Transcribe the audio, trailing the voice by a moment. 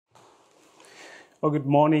Well, good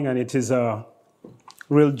morning, and it is a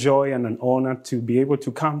real joy and an honor to be able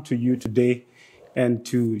to come to you today and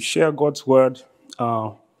to share God's word.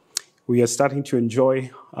 We are starting to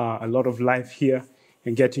enjoy a lot of life here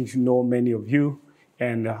and getting to know many of you,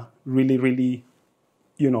 and really,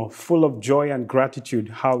 full of joy and gratitude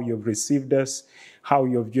how you've received us, how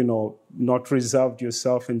you've, not reserved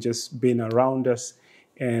yourself and just been around us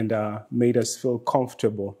and made us feel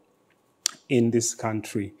comfortable in this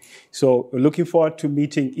country. So we're looking forward to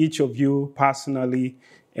meeting each of you personally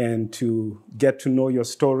and to get to know your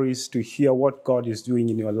stories, to hear what God is doing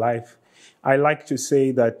in your life. I like to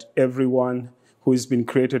say that everyone who has been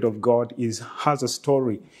created of God has a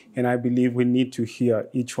story, and I believe we need to hear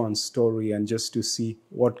each one's story and just to see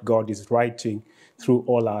what God is writing through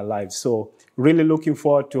all our lives. So really looking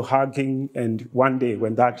forward to hugging, and one day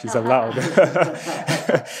when that is allowed,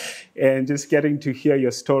 and just getting to hear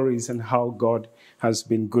your stories and how God has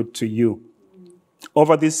been good to you.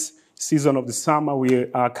 Over this season of the summer,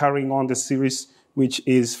 we are carrying on the series, which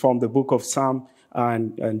is from the book of Psalm,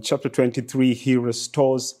 and chapter 23, He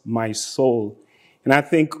Restores My Soul. And I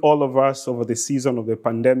think all of us over the season of the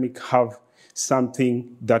pandemic have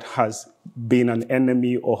something that has been an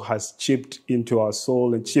enemy or has chipped into our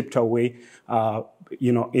soul and chipped away,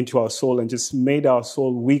 into our soul and just made our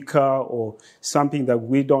soul weaker, or something that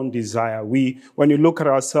we don't desire. When you look at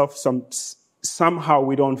ourselves, somehow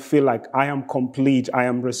we don't feel like I am complete, I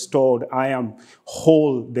am restored, I am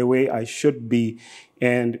whole the way I should be.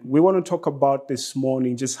 And we want to talk about this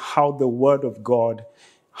morning just how the Word of God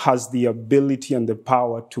has the ability and the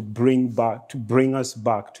power to bring us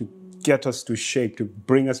back, to get us to shape, to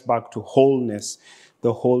bring us back to wholeness,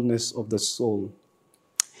 the wholeness of the soul.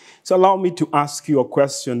 So allow me to ask you a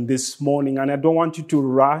question this morning, and I don't want you to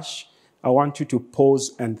rush. I want you to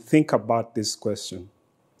pause and think about this question.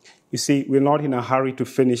 You see, we're not in a hurry to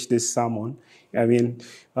finish this sermon. I mean,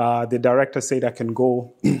 the director said I can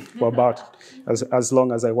go for about as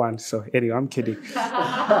long as I want. So anyway, I'm kidding.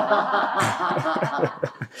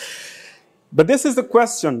 But this is the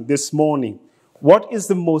question this morning. What is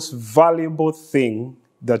the most valuable thing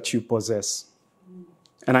that you possess?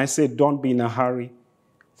 And I say, don't be in a hurry.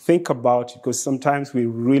 Think about it, because sometimes we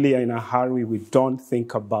really are in a hurry. We don't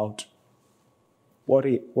think about what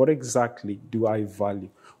exactly do I value?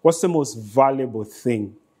 What's the most valuable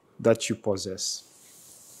thing that you possess?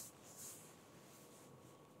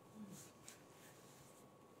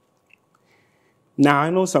 Now, I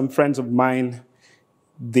know some friends of mine,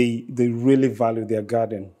 they really value their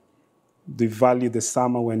garden. They value the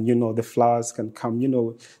summer when, the flowers can come,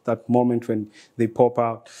 that moment when they pop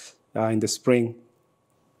out in the spring.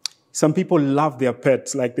 Some people love their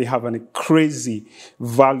pets, like they have a crazy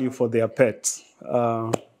value for their pets.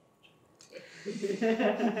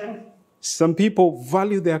 Some people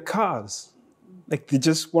value their cars. Like they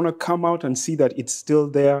just want to come out and see that it's still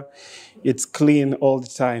there. It's clean all the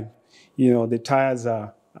time. The tires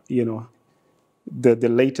are, the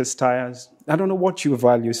latest tires. I don't know what you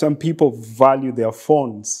value. Some people value their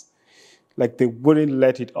phones. Like they wouldn't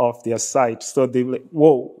let it off their sight. So they're like,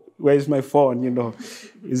 whoa, where's my phone?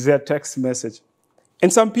 Is there a text message?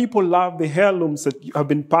 And some people love the heirlooms that have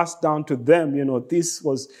been passed down to them. This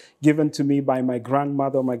was given to me by my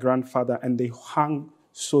grandmother, my grandfather, and they hung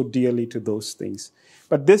so dearly to those things.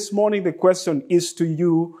 But this morning, the question is to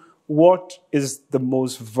you, what is the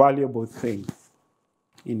most valuable thing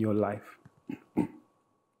in your life?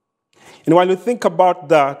 And while you think about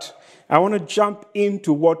that, I want to jump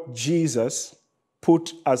into what Jesus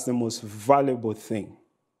put as the most valuable thing.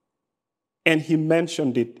 And he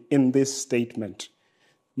mentioned it in this statement.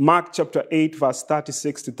 Mark chapter 8, verse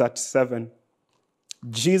 36 to 37,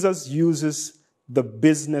 Jesus uses the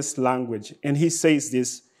business language, and he says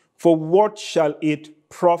this, "For what shall it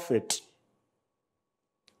profit?"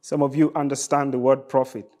 Some of you understand the word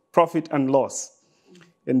profit and loss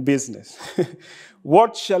in business.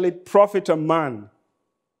 "What shall it profit a man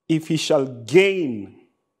if he shall gain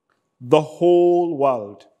the whole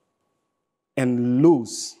world and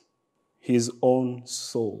lose his own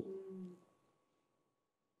soul?"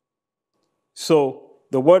 So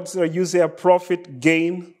the words that are used here, profit,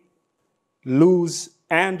 gain, lose,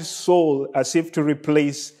 and soul, as if to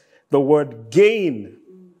replace the word gain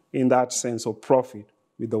in that sense of profit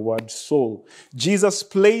with the word soul. Jesus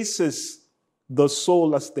places the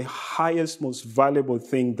soul as the highest, most valuable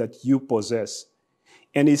thing that you possess.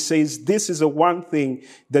 And he says this is the one thing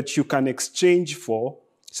that you can exchange for.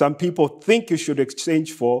 Some people think you should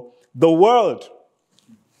exchange for the world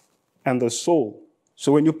and the soul.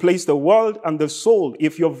 So when you place the world and the soul,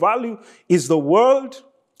 if your value is the world,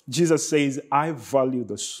 Jesus says, I value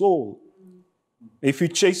the soul. If you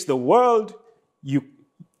chase the world,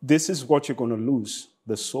 this is what you're going to lose,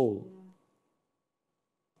 the soul.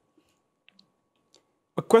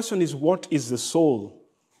 The question is, what is the soul?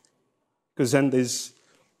 Because then there's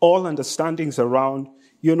all understandings around,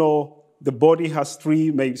 the body has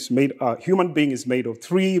three, maybe human being is made of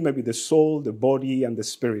three, maybe the soul, the body, and the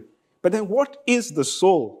spirit. But then what is the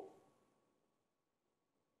soul?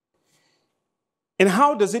 And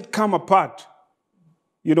how does it come apart?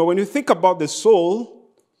 When you think about the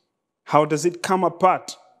soul, how does it come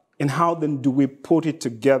apart? And how then do we put it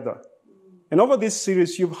together? And over this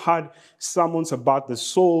series, you've had sermons about the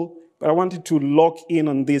soul, but I wanted to lock in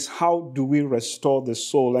on this. How do we restore the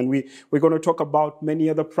soul? And we're going to talk about many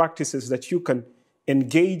other practices that you can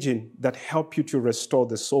engage in that help you to restore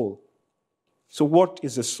the soul. So what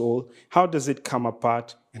is the soul? How does it come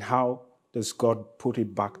apart? And how does God put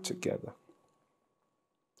it back together?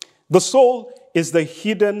 The soul is the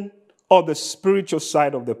hidden or the spiritual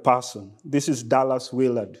side of the person. This is Dallas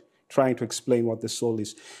Willard trying to explain what the soul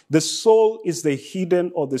is. The soul is the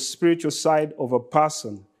hidden or the spiritual side of a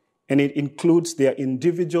person, and it includes their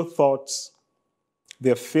individual thoughts,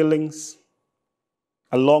 their feelings,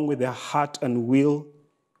 along with their heart and will,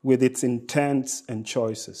 with its intents and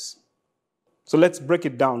choices. So let's break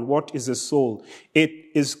it down. What is the soul?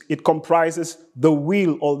 It comprises the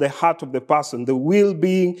will or the heart of the person, the will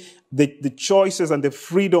being the choices and the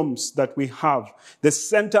freedoms that we have, the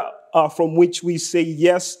center from which we say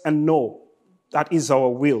yes and no. That is our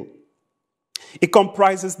will. It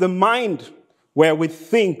comprises the mind, where we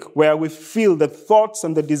think, where we feel, the thoughts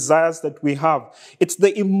and the desires that we have. It's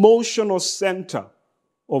the emotional center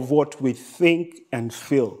of what we think and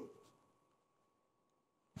feel.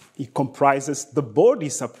 It comprises the body,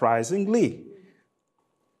 surprisingly.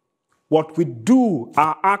 What we do,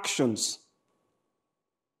 our actions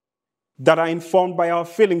that are informed by our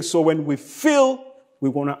feelings. So when we feel, we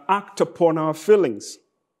want to act upon our feelings.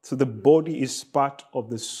 So the body is part of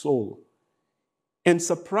the soul. And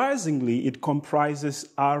surprisingly, it comprises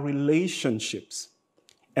our relationships.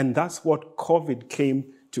 And that's what COVID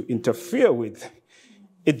came to interfere with.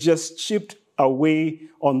 It just chipped away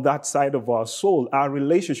on that side of our soul, our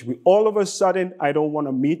relationship. All of a sudden, I don't want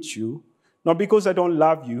to meet you. Not because I don't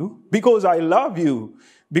love you, because I love you,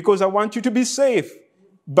 because I want you to be safe.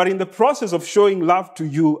 But in the process of showing love to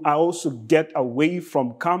you, I also get away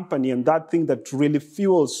from company, and that thing that really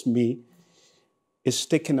fuels me is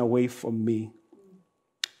taken away from me.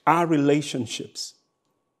 Our relationships,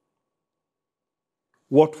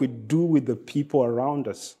 what we do with the people around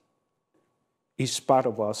us, is part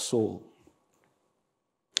of our soul.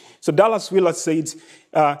 So Dallas Willard says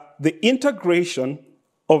the integration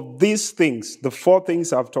of these things, the four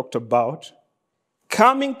things I've talked about,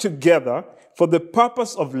 coming together for the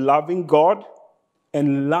purpose of loving God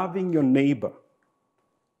and loving your neighbor,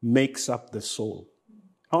 makes up the soul.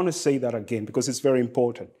 I want to say that again because it's very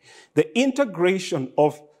important. The integration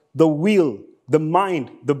of the will, the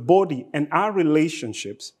mind, the body, and our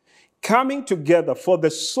relationships coming together for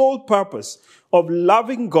the sole purpose of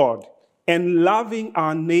loving God and loving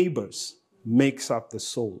our neighbors makes up the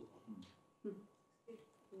soul.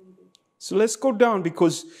 So let's go down,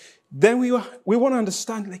 because then we want to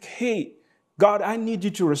understand, like, hey, God, I need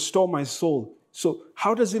you to restore my soul. So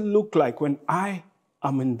how does it look like when I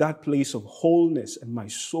am in that place of wholeness and my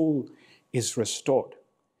soul is restored?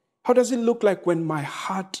 How does it look like when my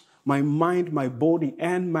heart, my mind, my body,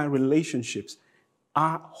 and my relationships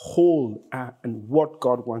are whole and what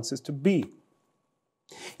God wants us to be?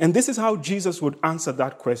 And this is how Jesus would answer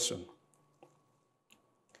that question.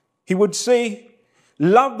 He would say,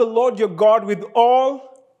 love the Lord your God with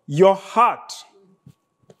all your heart,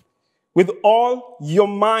 with all your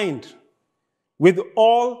mind, with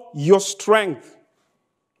all your strength,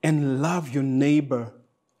 and love your neighbor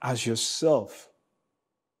as yourself,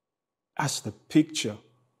 as the picture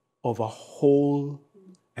of a whole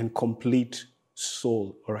and complete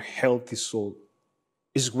soul, or a healthy soul.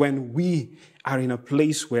 Is when we are in a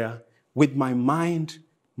place where, with my mind,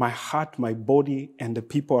 my heart, my body, and the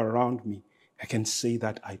people around me, I can say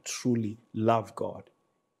that I truly love God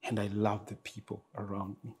and I love the people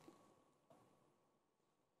around me.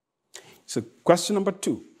 So question number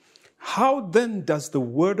 2, how then does the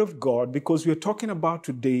word of God, because we're talking about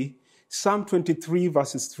today, Psalm 23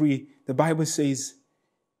 verses 3, the Bible says,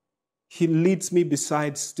 he leads me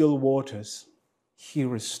beside still waters. He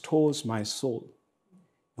restores my soul.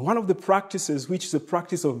 And one of the practices, which is the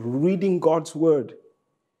practice of reading God's word,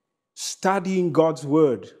 studying God's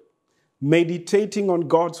word, meditating on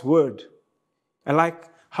God's word. I like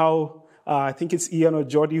how, I think it's Ian or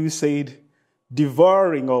Jody who said,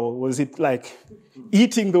 devouring, or was it like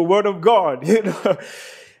eating the word of God?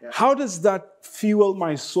 How does that fuel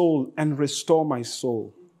my soul and restore my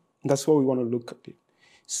soul? That's what we want to look at it.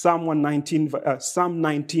 Psalm 19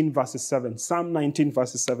 verses 7. Psalm 19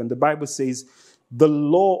 verses 7. The Bible says, the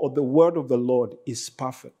law or the word of the Lord is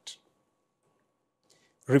perfect,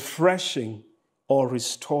 refreshing or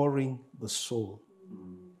restoring the soul.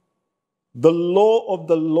 The law of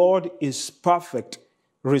the Lord is perfect,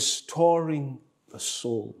 restoring the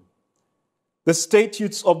soul. The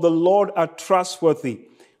statutes of the Lord are trustworthy,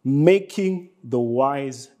 making the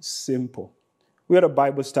wise simple. We had a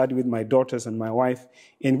Bible study with my daughters and my wife,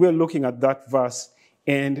 and we're looking at that verse.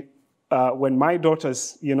 And when my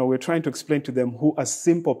daughters, we're trying to explain to them who a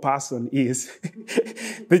simple person is,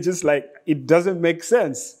 they're just like, it doesn't make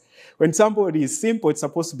sense. When somebody is simple, it's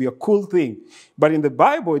supposed to be a cool thing. But in the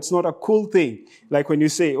Bible, it's not a cool thing. Like when you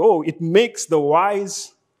say, oh, it makes wise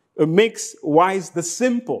the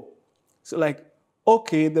simple. So like,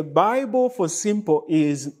 okay, the Bible for simple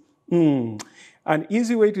is an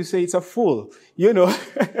easy way to say it's a fool,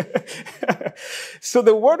 So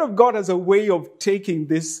the Word of God has a way of taking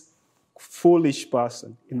this foolish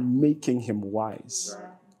person and making him wise. Right.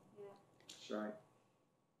 Yeah. That's right.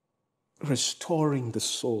 Restoring the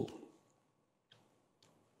soul.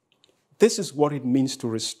 This is what it means to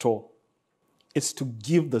restore. It's to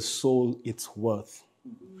give the soul its worth.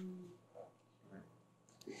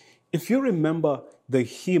 If you remember the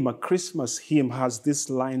hymn, a Christmas hymn has these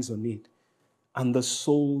lines on it, and the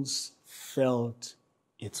souls felt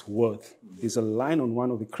its worth. There's a line on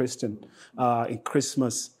one of the in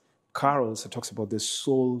Christmas carols that talks about the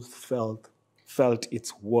soul felt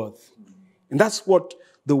its worth. And that's what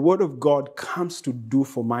the Word of God comes to do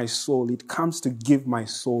for my soul. It comes to give my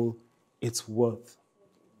soul its worth,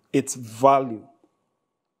 its value.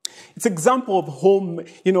 It's an example of home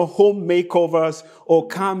makeovers or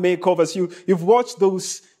car makeovers. You've watched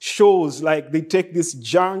those shows, like they take this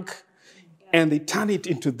junk and they turn it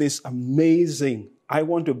into this amazing, I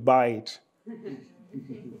want to buy it.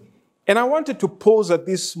 And I wanted to pause at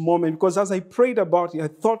this moment because as I prayed about it, I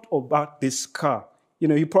thought about this car.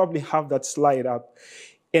 You probably have that slide up.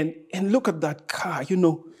 And look at that car,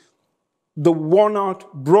 the worn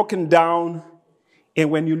out, broken down. And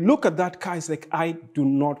when you look at that car, it's like, I do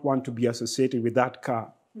not want to be associated with that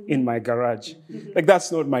car in my garage. Like,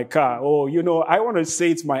 that's not my car. Or, I want to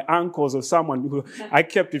say it's my uncle's or someone who I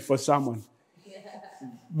kept it for someone.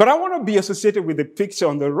 But I want to be associated with the picture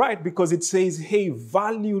on the right because it says, hey,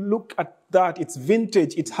 value, look at that. It's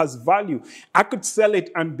vintage. It has value. I could sell it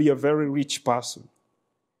and be a very rich person.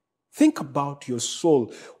 Think about your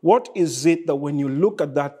soul. What is it that when you look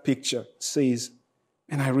at that picture says,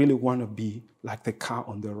 and I really want to be like the car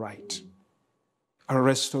on the right? A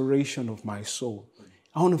restoration of my soul.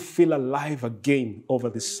 I want to feel alive again over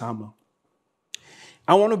this summer.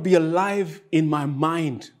 I want to be alive in my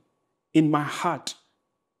mind, in my heart,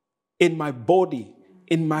 in my body,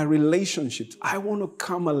 in my relationships. I want to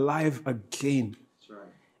come alive again. That's right.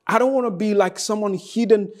 I don't want to be like someone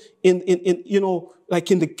hidden like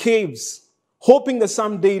in the caves, hoping that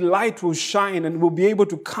someday light will shine and we'll be able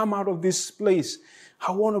to come out of this place.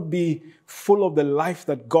 I want to be full of the life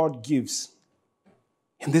that God gives.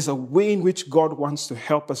 And there's a way in which God wants to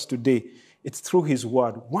help us today. It's through His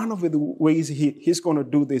Word. One of the ways He's going to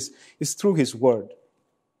do this is through His Word.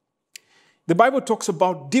 The Bible talks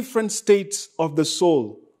about different states of the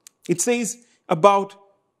soul. It says about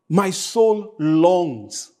my soul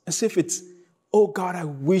longs, as if it's, oh God, I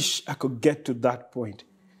wish I could get to that point.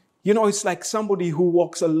 It's like somebody who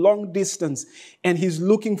walks a long distance and he's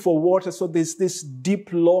looking for water. So there's this deep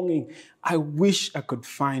longing. I wish I could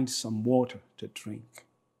find some water to drink.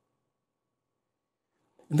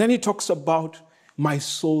 And then he talks about my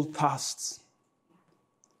soul thirsts.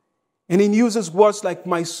 And he uses words like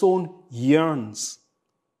my soul yearns.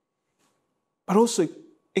 But also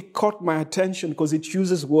it caught my attention because it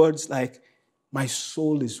uses words like my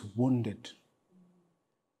soul is wounded.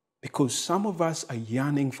 Because some of us are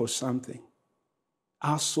yearning for something.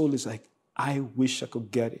 Our soul is like, I wish I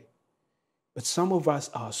could get it. But some of us,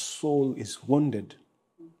 our soul is wounded.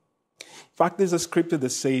 In fact, there's a scripture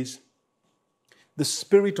that says, the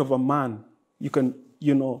spirit of a man, you can,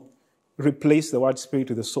 replace the word spirit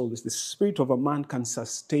with the soul. The spirit of a man can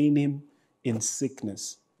sustain him in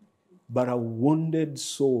sickness. But a wounded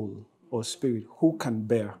soul or spirit, who can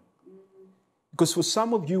bear? Because for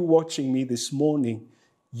some of you watching me this morning,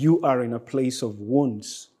 you are in a place of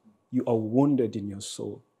wounds. You are wounded in your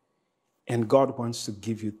soul. And God wants to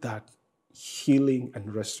give you that healing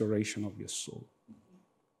and restoration of your soul.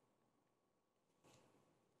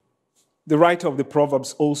 The writer of the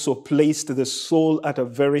Proverbs also placed the soul at a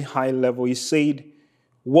very high level. He said,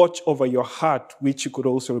 Watch over your heart, which you could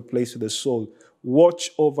also replace with the soul.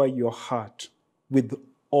 Watch over your heart with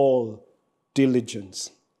all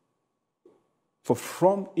diligence. For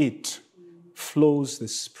from it flows the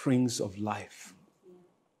springs of life.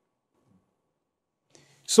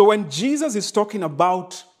 So when Jesus is talking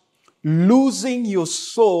about losing your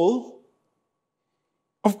soul,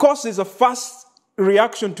 of course, there's a fast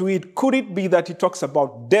reaction to it. Could it be that he talks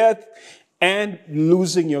about death and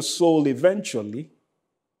losing your soul eventually?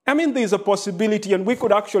 I mean, there's a possibility, and we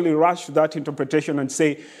could actually rush to that interpretation and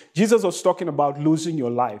say, Jesus was talking about losing your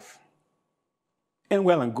life. And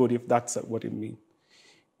well and good if that's what it means.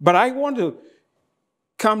 But I want to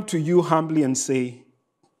come to you humbly and say,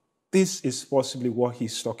 this is possibly what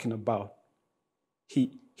he's talking about.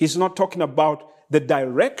 He's not talking about the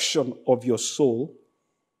direction of your soul.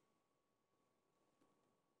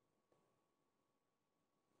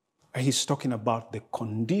 He's talking about the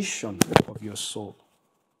condition of your soul.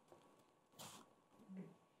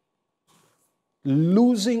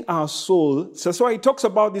 Losing our soul. So that's why he talks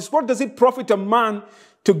about this. What does it profit a man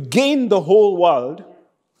to gain the whole world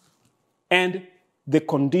and the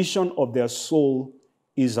condition of their soul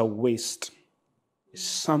is a waste? It's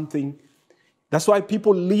something. That's why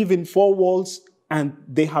people live in four walls and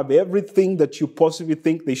they have everything that you possibly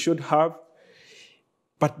think they should have,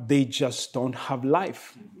 but they just don't have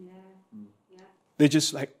life. They're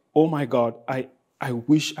just like, oh my God, I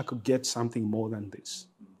wish I could get something more than this.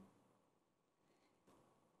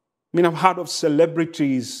 I mean, I've heard of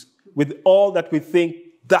celebrities with all that we think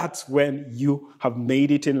that's when you have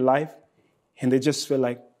made it in life. And they just feel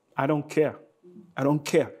like, I don't care. I don't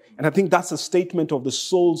care. And I think that's a statement of the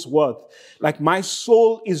soul's worth. Like, my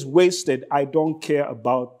soul is wasted. I don't care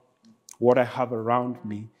about what I have around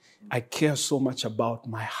me. I care so much about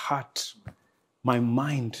my heart, my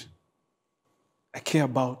mind. I care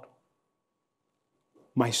about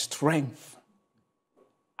my strength.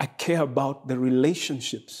 I care about the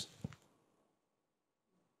relationships.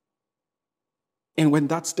 And when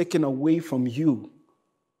that's taken away from you,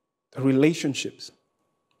 the relationships,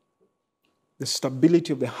 the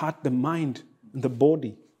stability of the heart, the mind, and the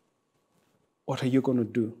body, what are you going to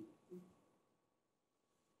do?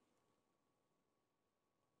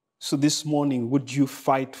 So this morning, would you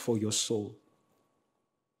fight for your soul?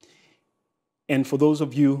 And for those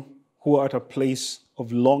of you who are at a place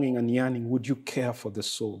of longing and yearning, would you care for the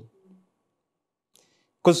soul?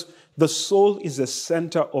 Because the soul is the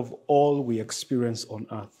center of all we experience on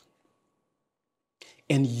earth.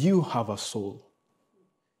 And you have a soul.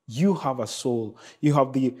 You have a soul. You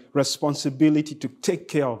have the responsibility to take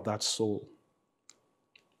care of that soul.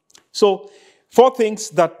 So, 4 things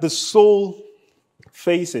that the soul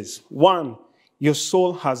faces. 1, your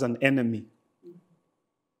soul has an enemy.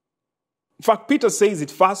 In fact, Peter says it.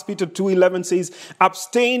 1 Peter 2:11 says,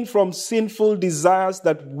 abstain from sinful desires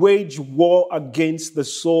that wage war against the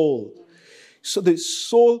soul. So the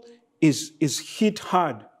soul is hit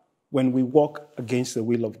hard when we walk against the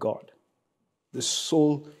will of God. The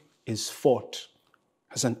soul is fought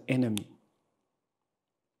as an enemy.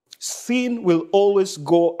 Sin will always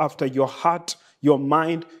go after your heart, your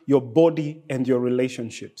mind, your body, and your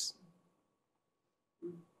relationships.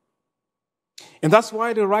 And that's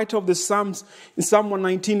why the writer of the Psalms in Psalm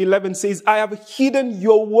 119:11 says, I have hidden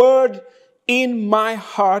your word in my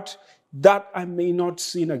heart that I may not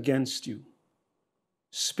sin against you.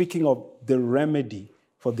 Speaking of the remedy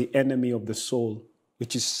for the enemy of the soul,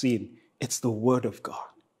 which is sin, it's the word of God.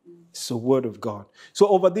 It's the word of God. So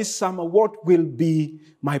over this summer, what will be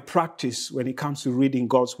my practice when it comes to reading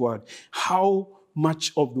God's word? How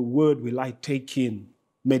much of the word will I take in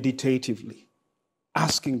meditatively,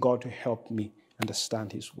 asking God to help me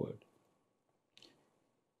understand his word?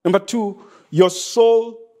 Number 2, your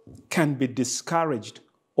soul can be discouraged,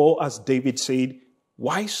 or as David said,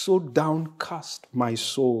 why so downcast, my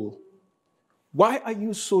soul? Why are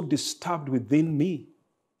you so disturbed within me?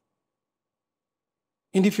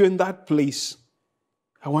 And if you're in that place,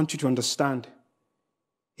 I want you to understand.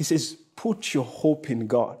 He says, put your hope in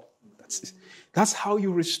God. That's how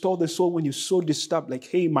you restore the soul when you're so disturbed. Like,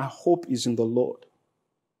 hey, my hope is in the Lord.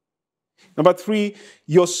 Number 3,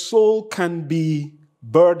 your soul can be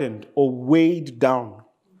burdened or weighed down.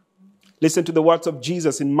 Listen to the words of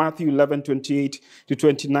Jesus in Matthew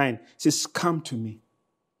 11:28-29. It says, come to me,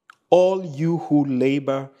 all you who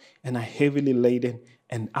labor and are heavily laden,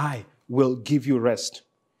 and I will give you rest.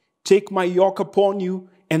 Take my yoke upon you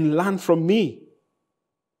and learn from me.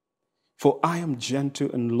 For I am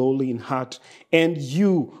gentle and lowly in heart, and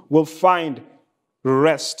you will find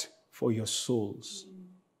rest for your souls.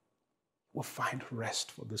 Will find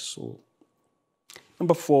rest for the soul.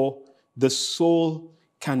 Number 4, the soul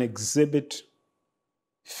can exhibit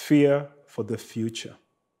fear for the future.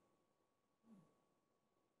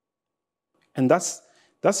 And that's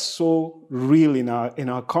so real in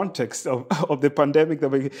our context of the pandemic.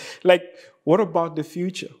 Like, what about the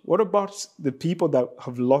future? What about the people that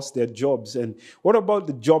have lost their jobs? And what about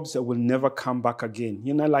the jobs that will never come back again?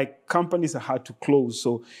 You know, like companies that had to close.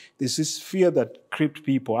 So there's this fear that gripped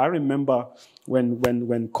people. I remember when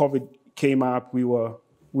COVID came up,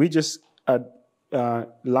 we just had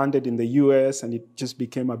landed in the US, and it just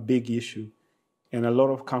became a big issue. And a lot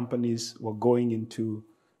of companies were going into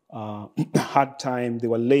hard time. They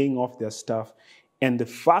were laying off their staff. And the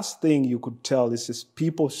first thing you could tell is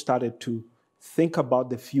people started to think about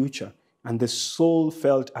the future. And the soul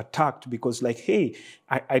felt attacked because, like, hey,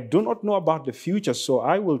 I do not know about the future, so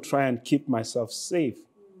I will try and keep myself safe.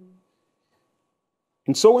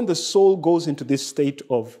 And so when the soul goes into this state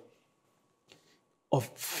of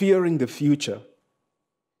fearing the future,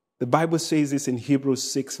 the Bible says this in Hebrews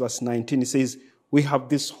 6, verse 19. It says, we have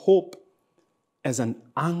this hope as an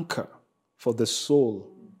anchor for the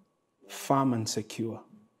soul, firm and secure.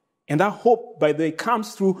 And that hope, by the way,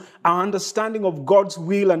 comes through our understanding of God's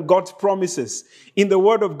will and God's promises in the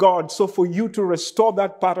Word of God. So for you to restore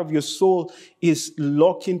that part of your soul is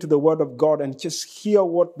lock into the Word of God and just hear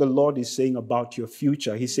what the Lord is saying about your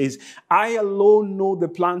future. He says, I alone know the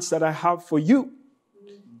plans that I have for you.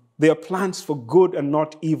 They are plans for good and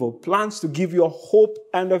not evil, plans to give you a hope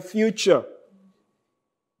and a future.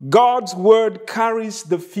 God's Word carries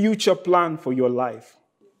the future plan for your life.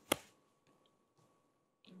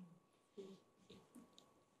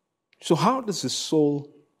 So how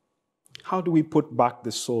do we put back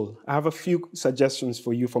the soul? I have a few suggestions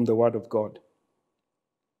for you from the Word of God.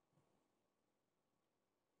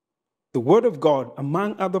 The Word of God,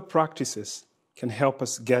 among other practices, can help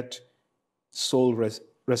us get soul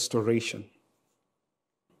restoration.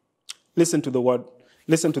 Listen to the word.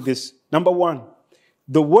 Listen to this. Number one,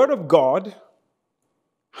 the Word of God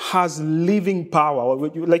has living power.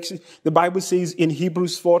 Like the Bible says in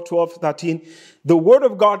Hebrews 4, 12, 13, the Word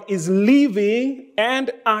of God is living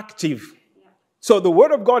and active. So the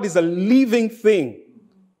Word of God is a living thing.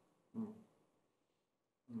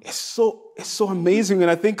 It's so amazing when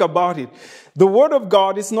I think about it. The Word of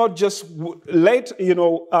God is not just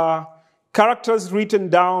characters written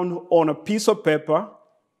down on a piece of paper.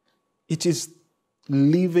 It is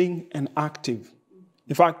living and active.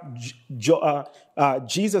 In fact,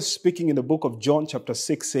 Jesus speaking in the book of John chapter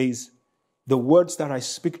 6 says, the words that I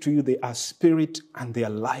speak to you, they are spirit and they are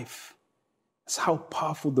life. That's how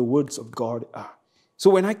powerful the words of God are. So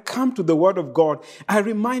when I come to the Word of God, I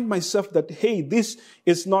remind myself that, hey, this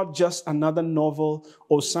is not just another novel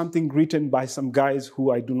or something written by some guys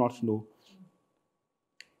who I do not know.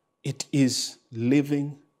 It is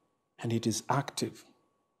living and it is active.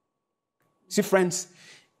 See, friends,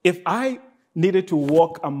 if I needed to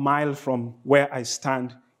walk a mile from where I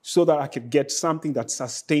stand so that I could get something that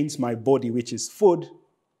sustains my body, which is food,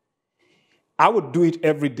 I would do it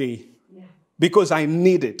every day because I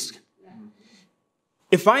need it.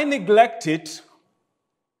 If I neglect it,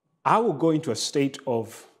 I will go into a state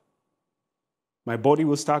of my body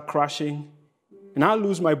will start crashing and I'll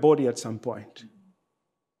lose my body at some point.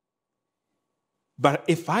 But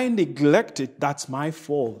if I neglect it, that's my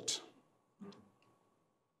fault.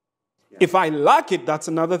 If I lack it, that's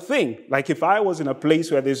another thing. Like if I was in a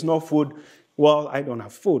place where there's no food, well, I don't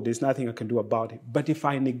have food. There's nothing I can do about it. But if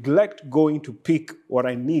I neglect going to pick what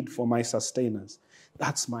I need for my sustenance,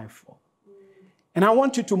 that's my fault. And I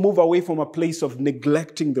want you to move away from a place of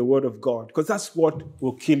neglecting the Word of God, because that's what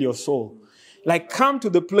will kill your soul. Like come to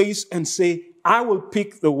the place and say, I will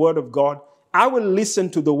pick the Word of God. I will listen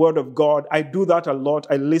to the Word of God. I do that a lot.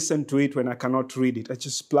 I listen to it when I cannot read it. I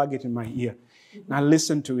just plug it in my ear. And I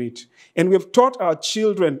listen to it. And we've taught our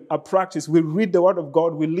children a practice. We read the Word of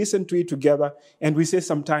God, we listen to it together, and we say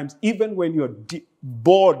sometimes, even when you're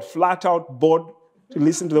bored, flat out bored to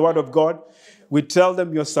listen to the Word of God, we tell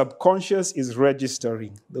them your subconscious is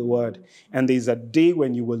registering the Word. And there's a day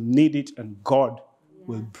when you will need it and God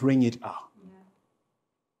will bring it out.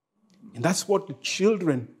 And that's what the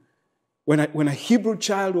children, when a Hebrew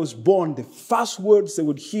child was born, the first words they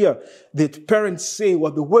would hear the parents say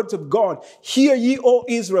were the words of God. Hear ye, O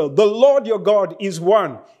Israel, the Lord your God is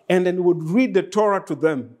one. And then would read the Torah to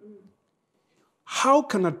them. How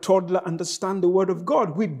can a toddler understand the Word of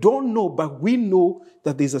God? We don't know, but we know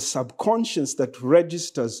that there's a subconscious that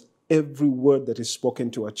registers every word that is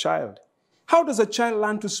spoken to a child. How does a child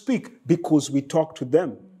learn to speak? Because we talk to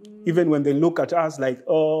them. Even when they look at us like,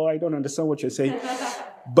 oh, I don't understand what you're saying.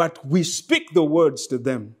 But we speak the words to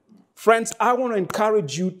them. Friends, I want to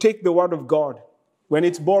encourage you, take the Word of God. When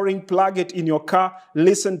it's boring, plug it in your car,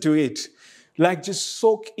 listen to it. Like just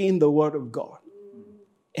soak in the Word of God.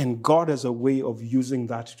 And God has a way of using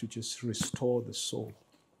that to just restore the soul.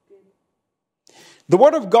 The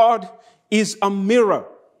Word of God is a mirror.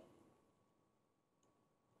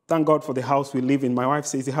 Thank God for the house we live in. My wife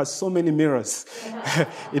says it has so many mirrors.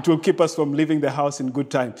 It will keep us from leaving the house in good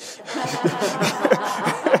time.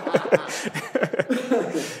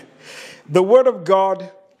 The Word of God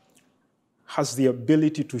has the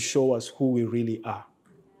ability to show us who we really are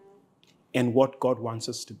and what God wants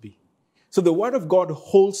us to be. So the Word of God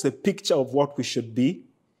holds the picture of what we should be.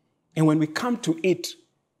 And when we come to it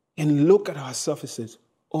and look at ourselves, it says,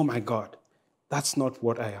 oh my God, that's not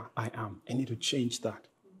what I am. I need to change that.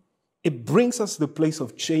 It brings us to the place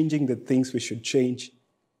of changing the things we should change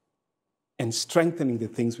and strengthening the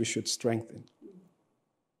things we should strengthen.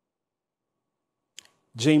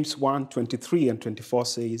 James 1:23 and 24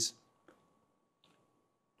 says,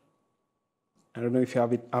 I don't know if you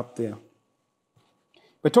have it up there,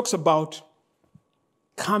 but it talks about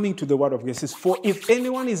coming to the Word of God. It says, for if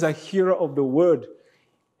anyone is a hearer of the Word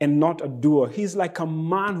and not a doer, he's like a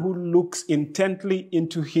man who looks intently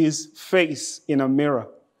into his face in a mirror.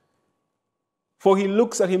 For he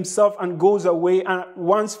looks at himself and goes away and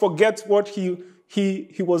once forgets what he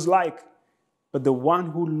was like. But the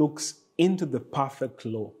one who looks into the perfect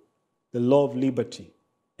law, the law of liberty,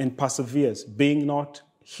 and perseveres, being not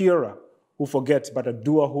hearer who forgets, but a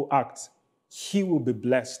doer who acts, he will be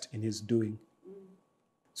blessed in his doing.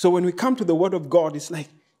 So when we come to the Word of God, it's like,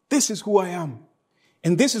 this is who I am.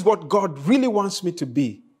 And this is what God really wants me to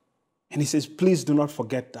be. And he says, please do not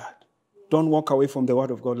forget that. Don't walk away from the Word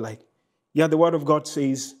of God like, yeah, the Word of God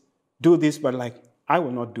says, do this, but like, I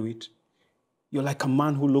will not do it. You're like a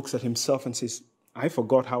man who looks at himself and says, I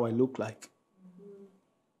forgot how I look like.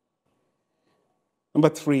 Number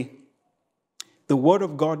 3, the Word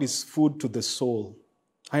of God is food to the soul.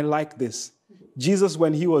 I like this. Jesus,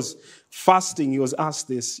 when he was fasting, he was asked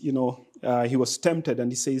this, he was tempted, and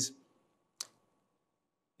he says,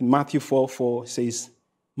 in Matthew 4:4, says,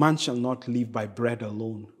 man shall not live by bread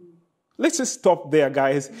alone. Let's just stop there,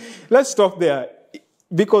 guys. Let's stop there.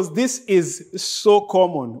 Because this is so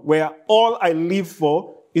common, where all I live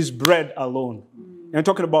for is bread alone. And I'm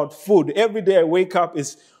talking about food. Every day I wake up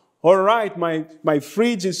is, all right, my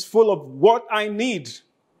fridge is full of what I need.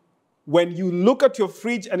 When you look at your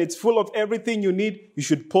fridge and it's full of everything you need, you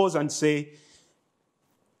should pause and say,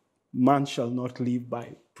 man shall not live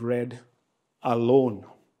by bread alone.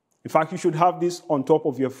 In fact, you should have this on top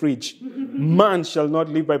of your fridge. Man shall not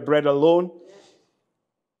live by bread alone.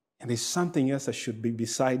 And there's something else that should be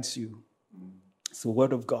besides you. It's the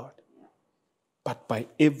Word of God. But by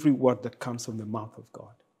every word that comes from the mouth of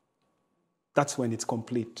God. That's when it's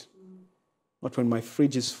complete. Not when my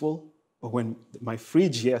fridge is full, but when my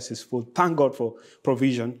fridge, yes, is full. Thank God for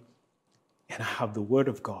provision. And I have the Word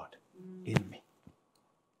of God in me.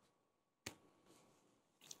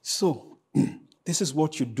 So, this is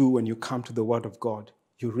what you do when you come to the Word of God.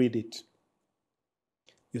 You read it.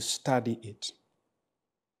 You study it.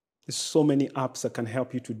 There's so many apps that can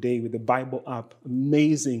help you today with the Bible app.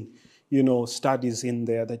 Amazing, studies in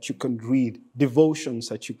there that you can read. Devotions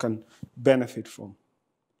that you can benefit from.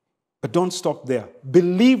 But don't stop there.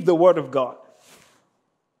 Believe the Word of God.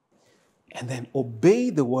 And then obey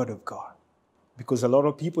the Word of God. Because a lot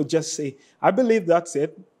of people just say, I believe that's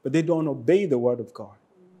it, but they don't obey the Word of God.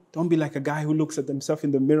 Don't be like a guy who looks at himself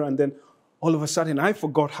in the mirror and then all of a sudden, I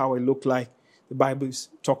forgot how I look like. The Bible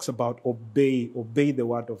talks about obey the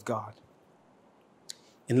Word of God.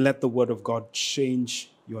 And let the Word of God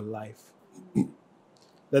change your life.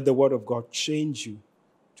 Let the Word of God change you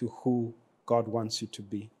to who God wants you to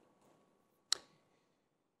be.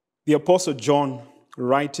 The Apostle John,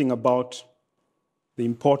 writing about the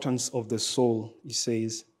importance of the soul, he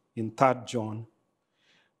says in 3 John,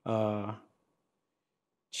 3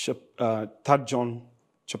 John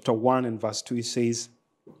chapter 1 and verse 2, he says,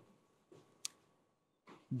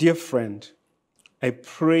 dear friend, I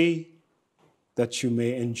pray that you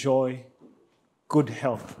may enjoy good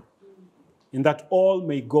health and that all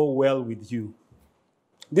may go well with you.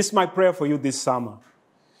 This is my prayer for you this summer.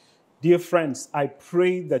 Dear friends, I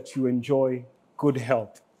pray that you enjoy good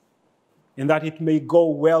health and that it may go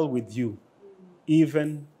well with you,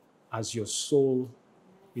 even as your soul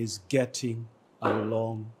is getting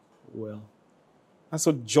along well. That's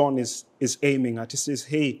what John is aiming at. He says,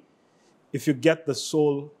 hey, if you get the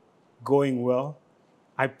soul going well,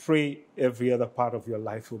 I pray every other part of your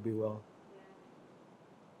life will be well.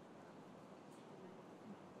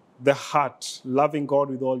 The heart, loving God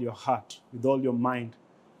with all your heart, with all your mind,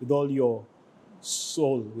 with all your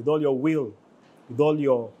soul, with all your will, with all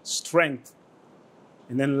your strength,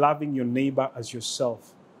 and then loving your neighbor as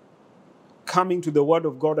yourself. Coming to the Word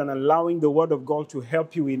of God and allowing the Word of God to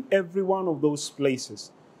help you in every one of those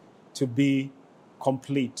places to be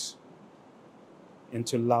complete and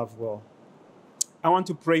to love well. I want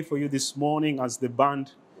to pray for you this morning as the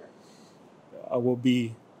band will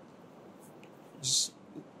be just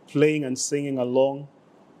playing and singing along.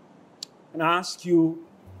 And I ask you,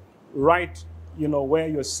 right, where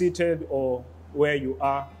you're seated or where you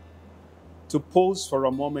are, to pause for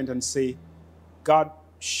a moment and say, God,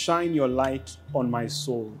 shine your light on my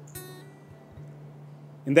soul.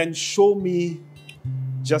 And then show me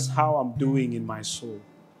just how I'm doing in my soul.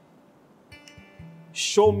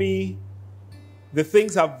 Show me the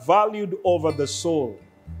things I've valued over the soul,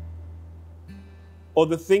 or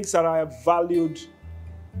the things that I have valued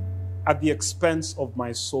at the expense of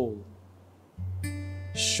my soul.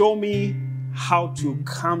 Show me how to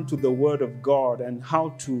come to the Word of God and how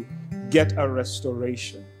to get a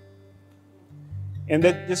restoration. And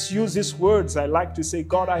then just use these words. I like to say,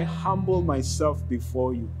 God, I humble myself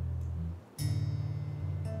before you.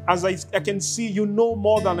 As I can see, you know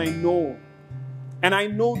more than I know. And I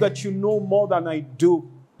know that you know more than I do.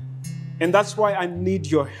 And that's why I need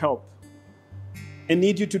your help. I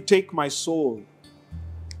need you to take my soul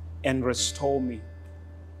and restore me.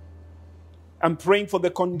 I'm praying for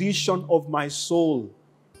the condition of my soul,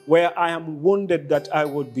 where I am wounded, that I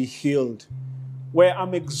would be healed. Where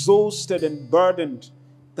I'm exhausted and burdened,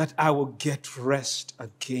 that I will get rest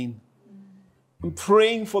again. I'm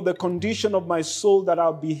praying for the condition of my soul, that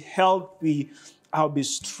I'll be healthy, I'll be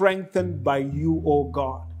strengthened by you, oh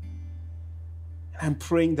God. I'm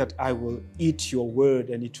praying that I will eat your word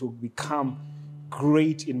and it will become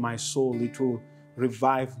great in my soul. It will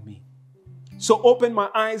revive me. So open my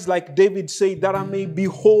eyes, like David said, that I may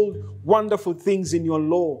behold wonderful things in your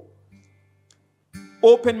law.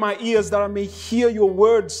 Open my ears that I may hear your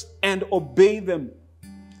words and obey them.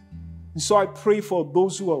 And so I pray for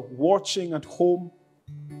those who are watching at home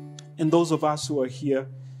and those of us who are here.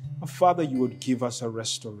 Father, you would give us a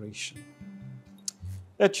restoration.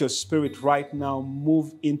 Let your Spirit right now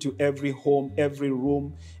move into every home, every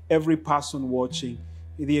room, every person watching.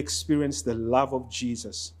 May they experience the love of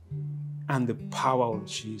Jesus and the power of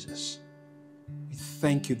Jesus. We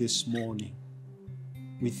thank you this morning.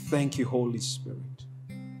 We thank you, Holy Spirit.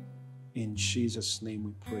 In Jesus' name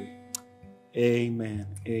we pray. Amen.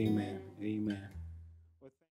 Amen. Amen.